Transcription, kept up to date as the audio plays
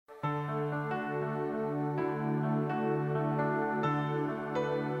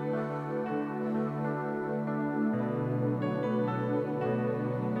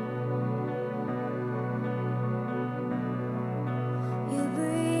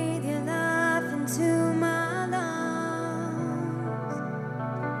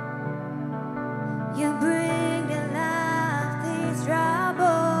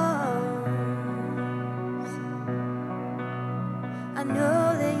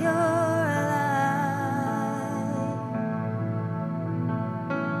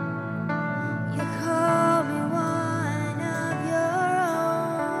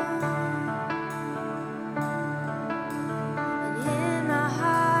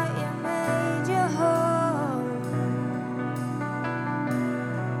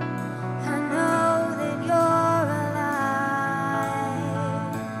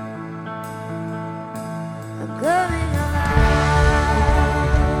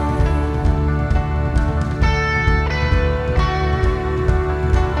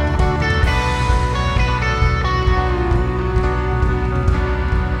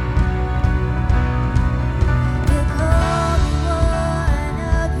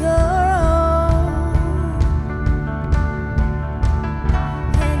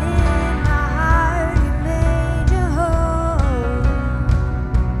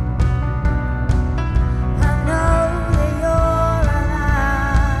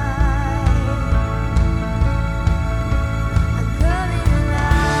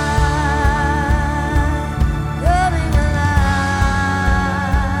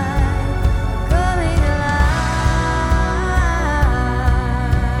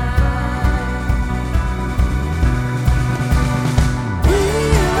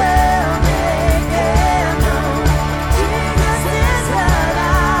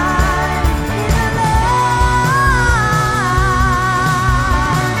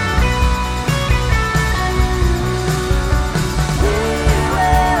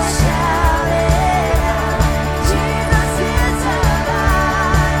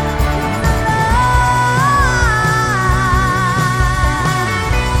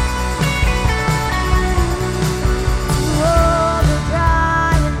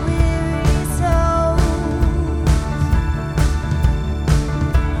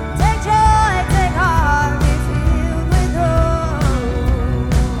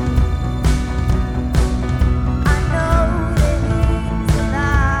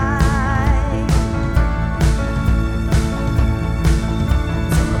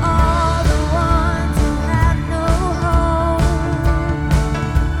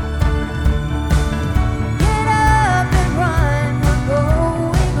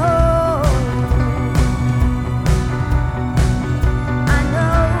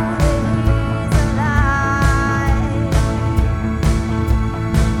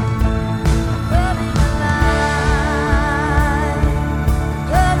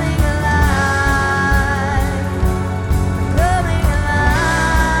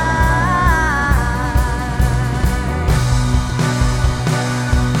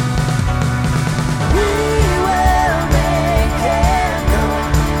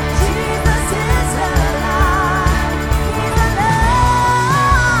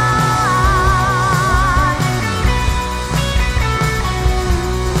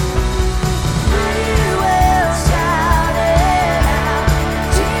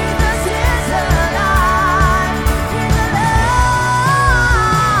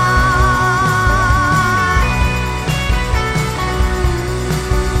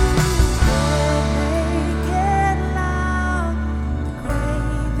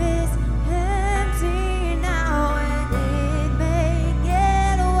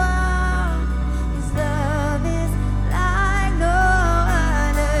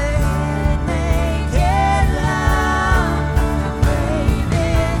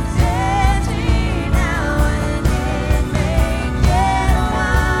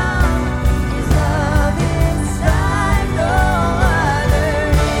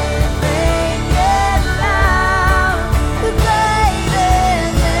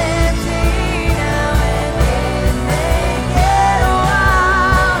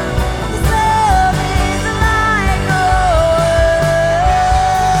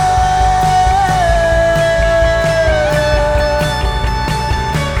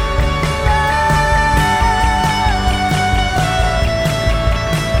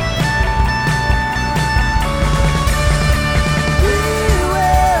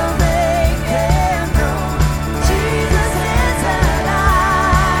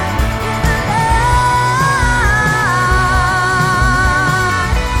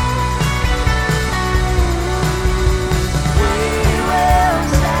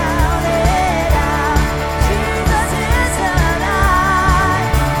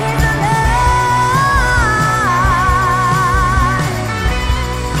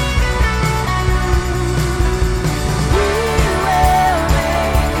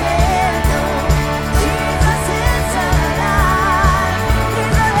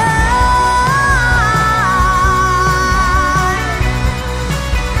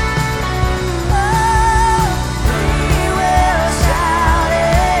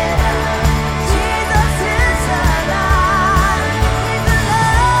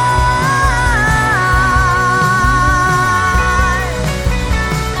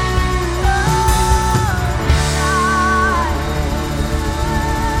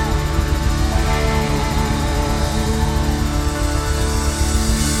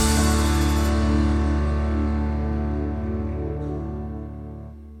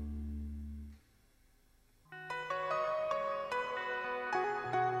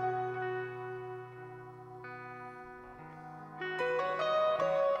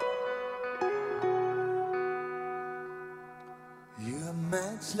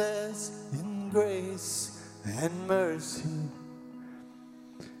matchless in grace and mercy.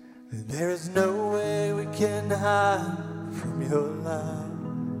 There is no way we can hide from your love.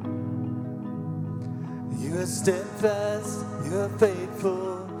 You are steadfast, you are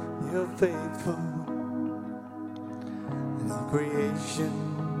faithful, you are faithful. And all creation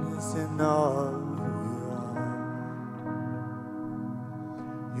is in awe of who you are.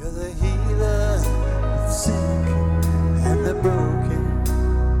 You're the healer of the sick and the broken.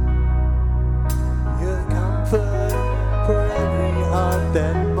 You're comfort for every heart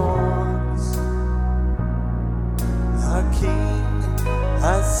that mourns. Our King,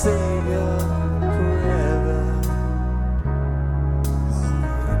 our Savior, forever.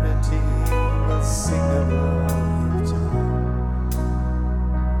 Our unity will sing of all you've done.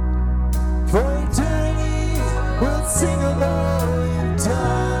 For eternity we'll sing of all you've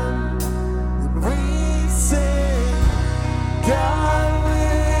done. And we sing, God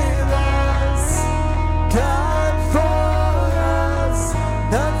with us, God for us.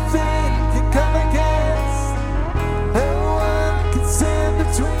 Nothing can come against, no one can stand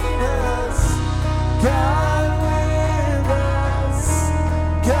between us. God with us,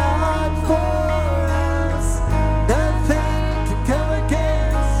 God for us. Nothing can come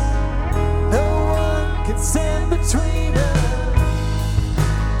against, no one can stand between us.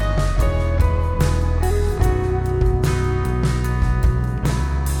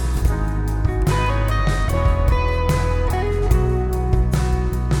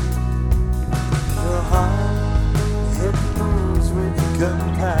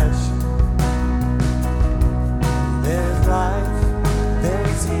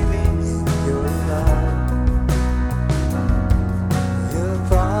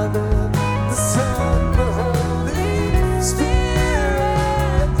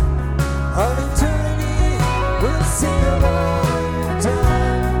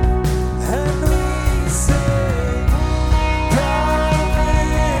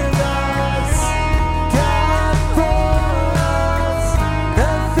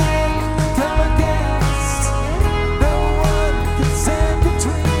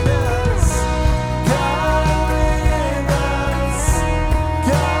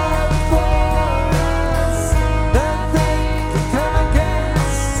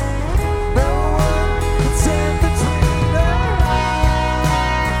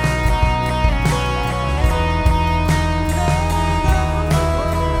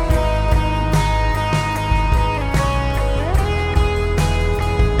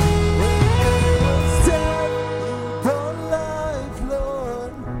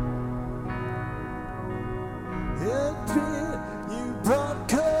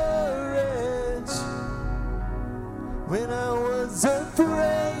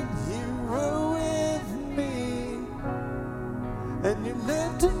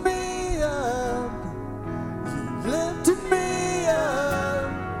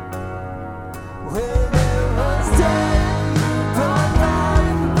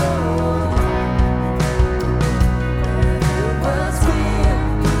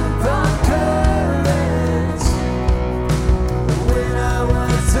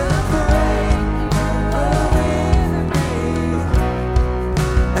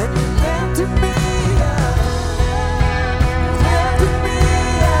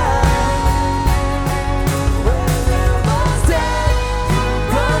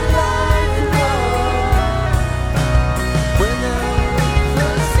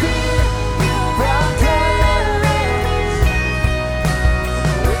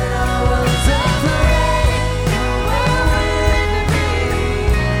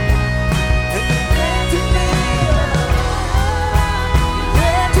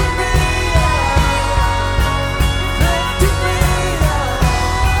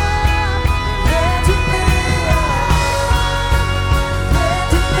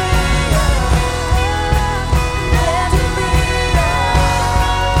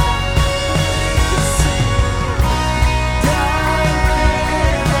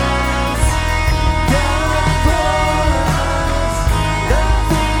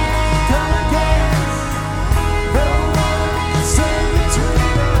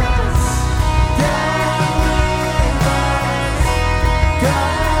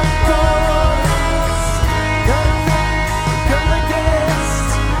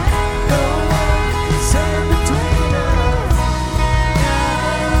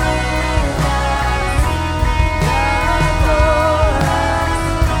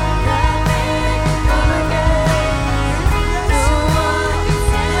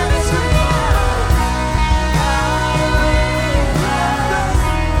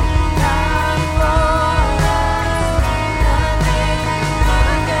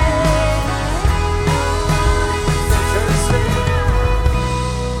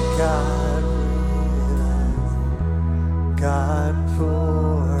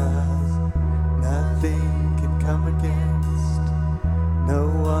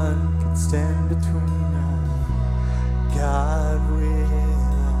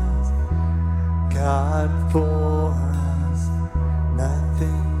 God for us,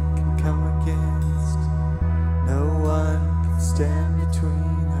 nothing can come against, no one can stand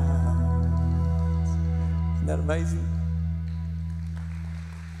between us. Isn't that amazing?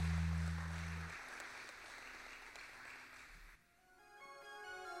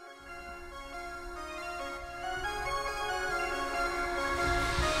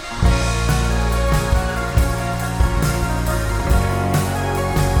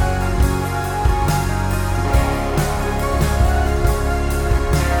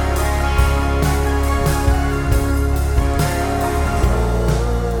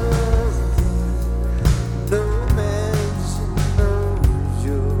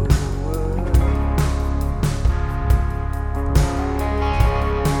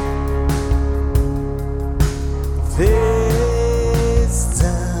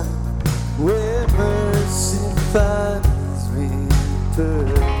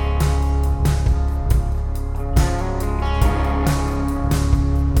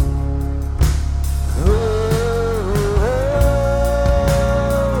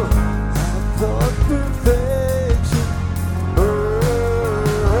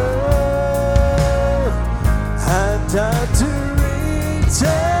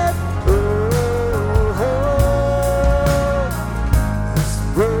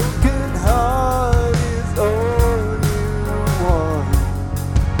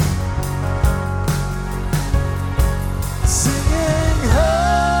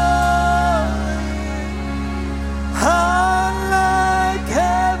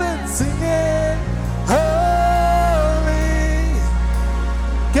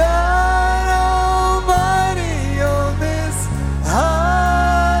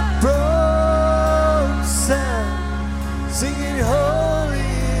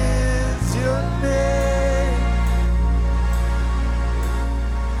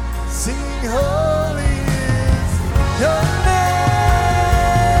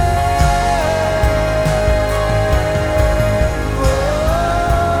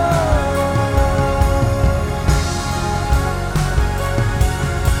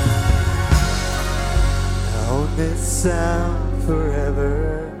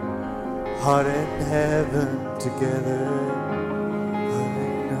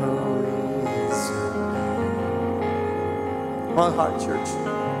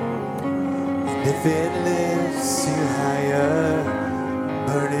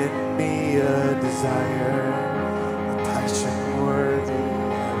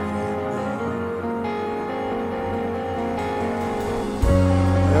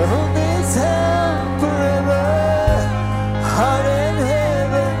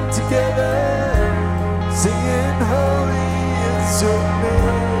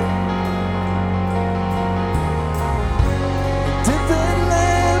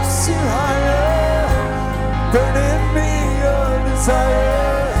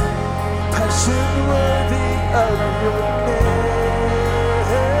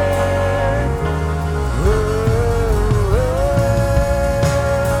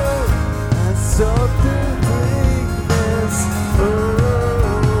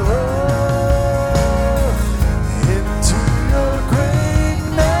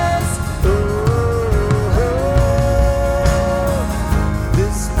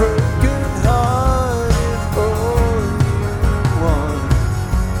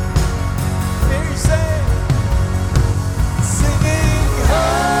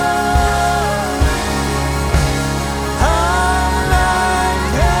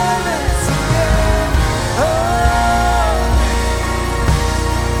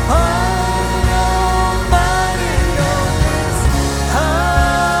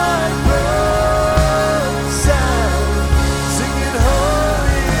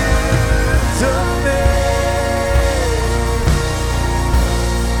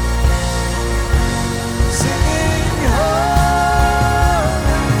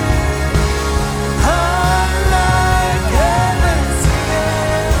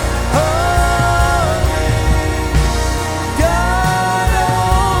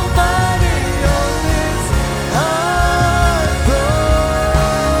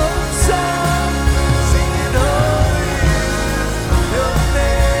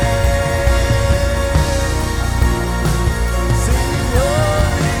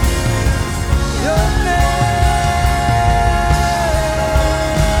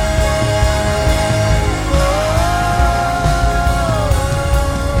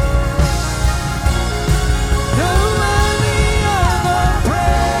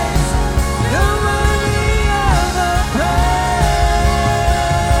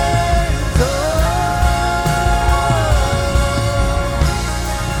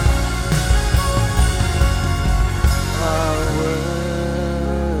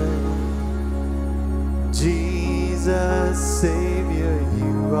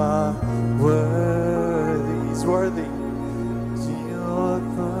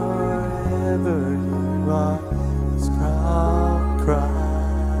 rocks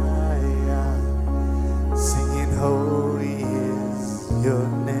cry out, singing holy is your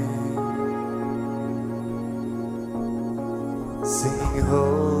name, singing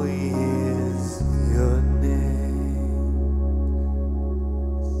holy is your name.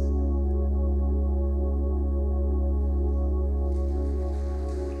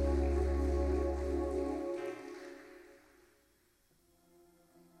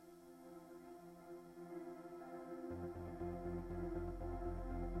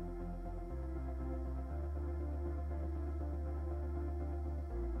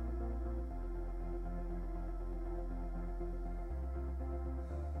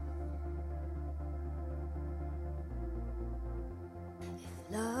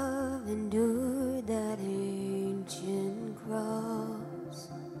 Love endured that ancient cross.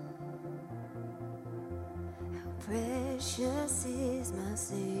 How precious is my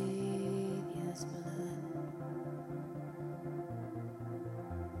Savior's blood.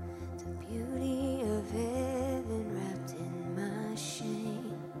 The beauty of heaven wrapped in my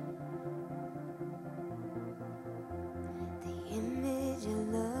shame. The image of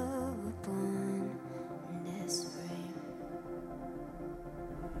love upon this frame.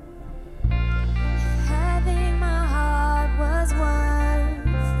 Having my heart was worth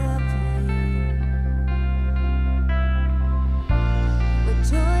the pain. What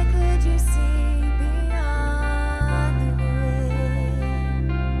joy could you see beyond the grave?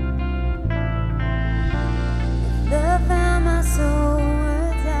 If love found my soul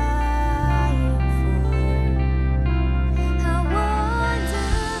worth dying for, how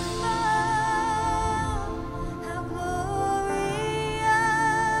wonderful, how glorious.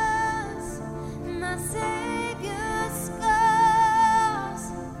 My Savior's scars,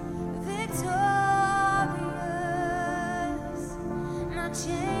 victorious. My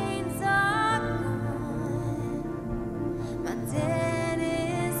chains are gone, my debt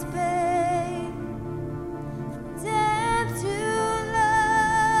is paid. From death to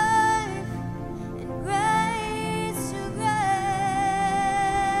life, and grace to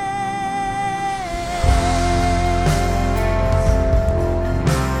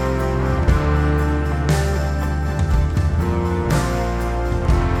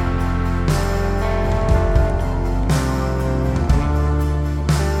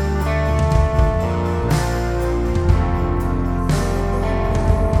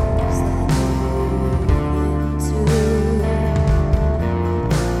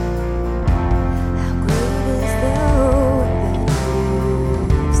how great is the hope that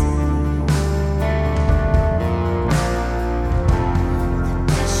lives in the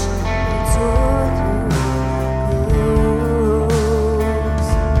passion that tore through clothes.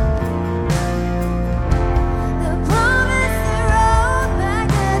 The promise that rolled back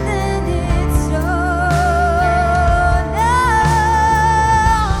death and its stone.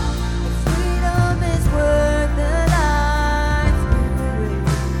 Now, freedom is worth the life we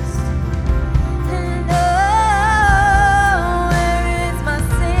waste. And oh, where is my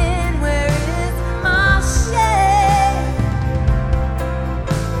sin? Where is my shame?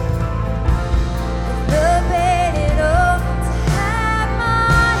 If love paid it all to have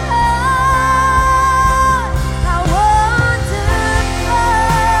my heart, how wonderful,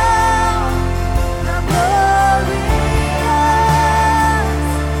 how glorious.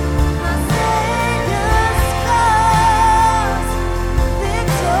 My Savior's scars,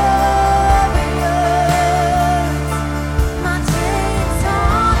 victorious. My chains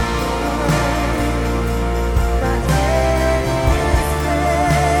are gone, my debt is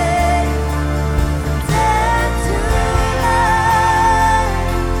paid. Death to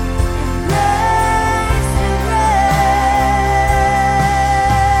life, and grace to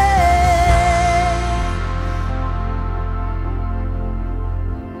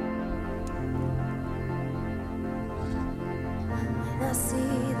When I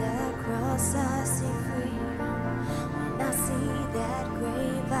see that cross, I see freedom. When I see that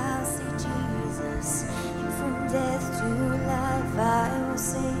grave, I'll see Jesus. And from death to life, I will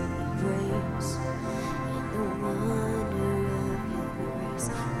sing your praise. In the wonder of your grace.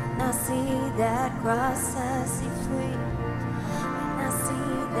 When I see that cross, I see freedom. When I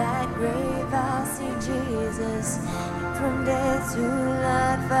see that grave, I'll see Jesus. And from death to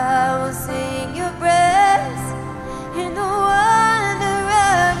life, I will sing your praise. In the wonder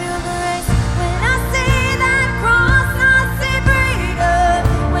of your grace. When I see that cross, I see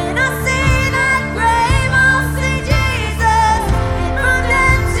freedom. When I see that grave, I'll see Jesus. And from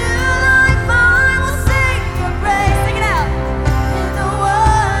death to life, I will sing your praise. Sing it out. In the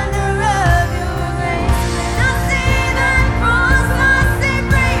wonder of your grace. When I see that cross, I see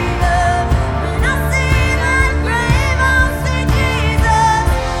freedom. When I see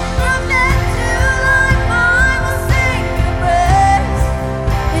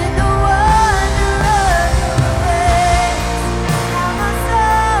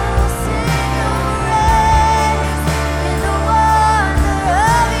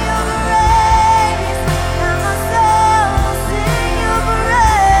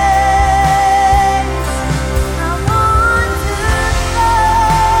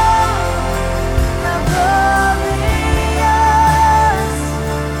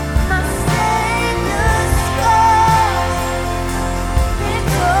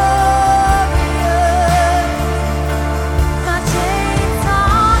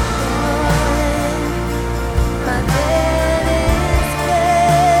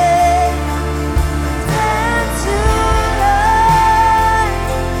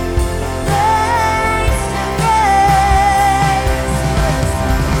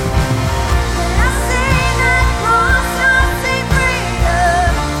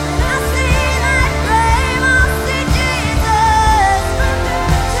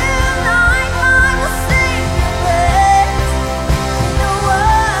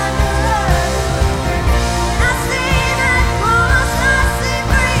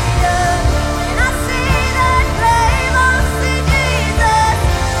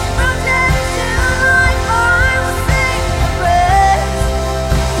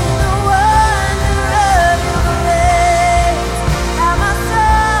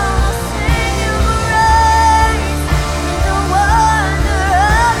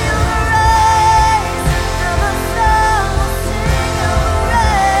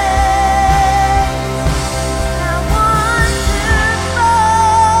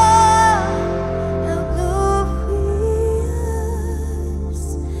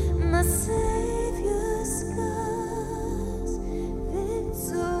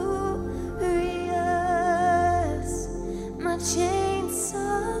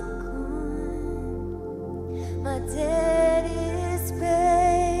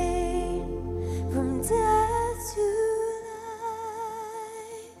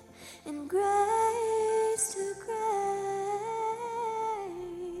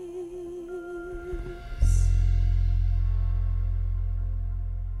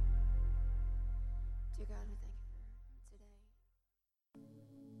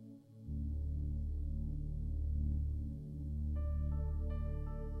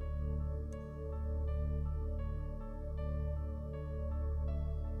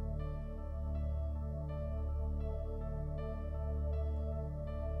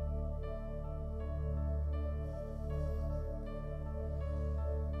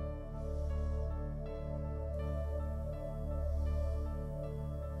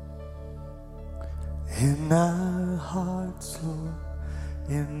in our hearts, Lord,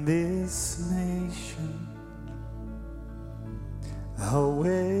 in this nation,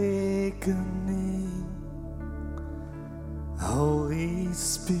 awakening. Holy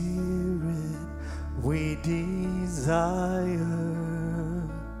Spirit, we desire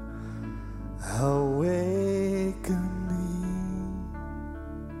awakening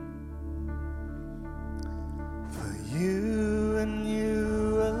for you and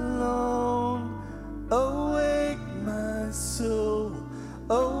you alone. Awake my soul,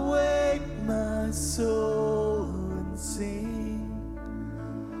 and sing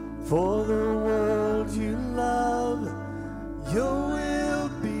for the world you love. Your will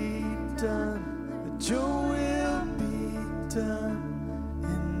be done, that your will be done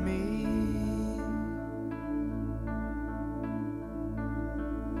in me.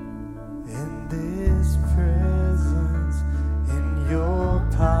 In this presence, in your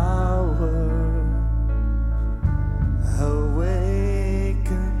power, awakening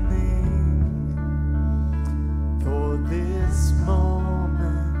for this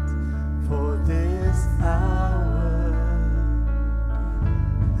moment, for this hour.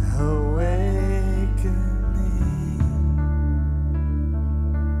 Awakening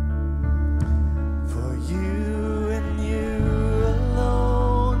for you and you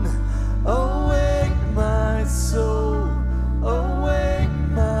alone. Awake my soul,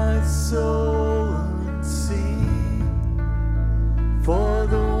 and sing for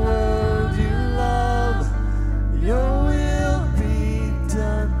the world you love. Your will be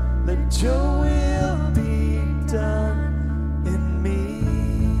done, let your will be done in me.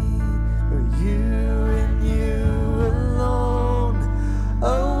 You and you alone.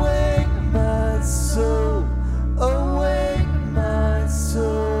 Awake my soul,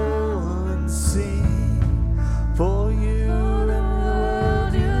 and sing for you and the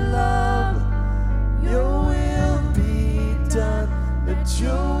world you love. Your will be done, let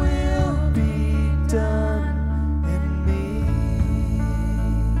your will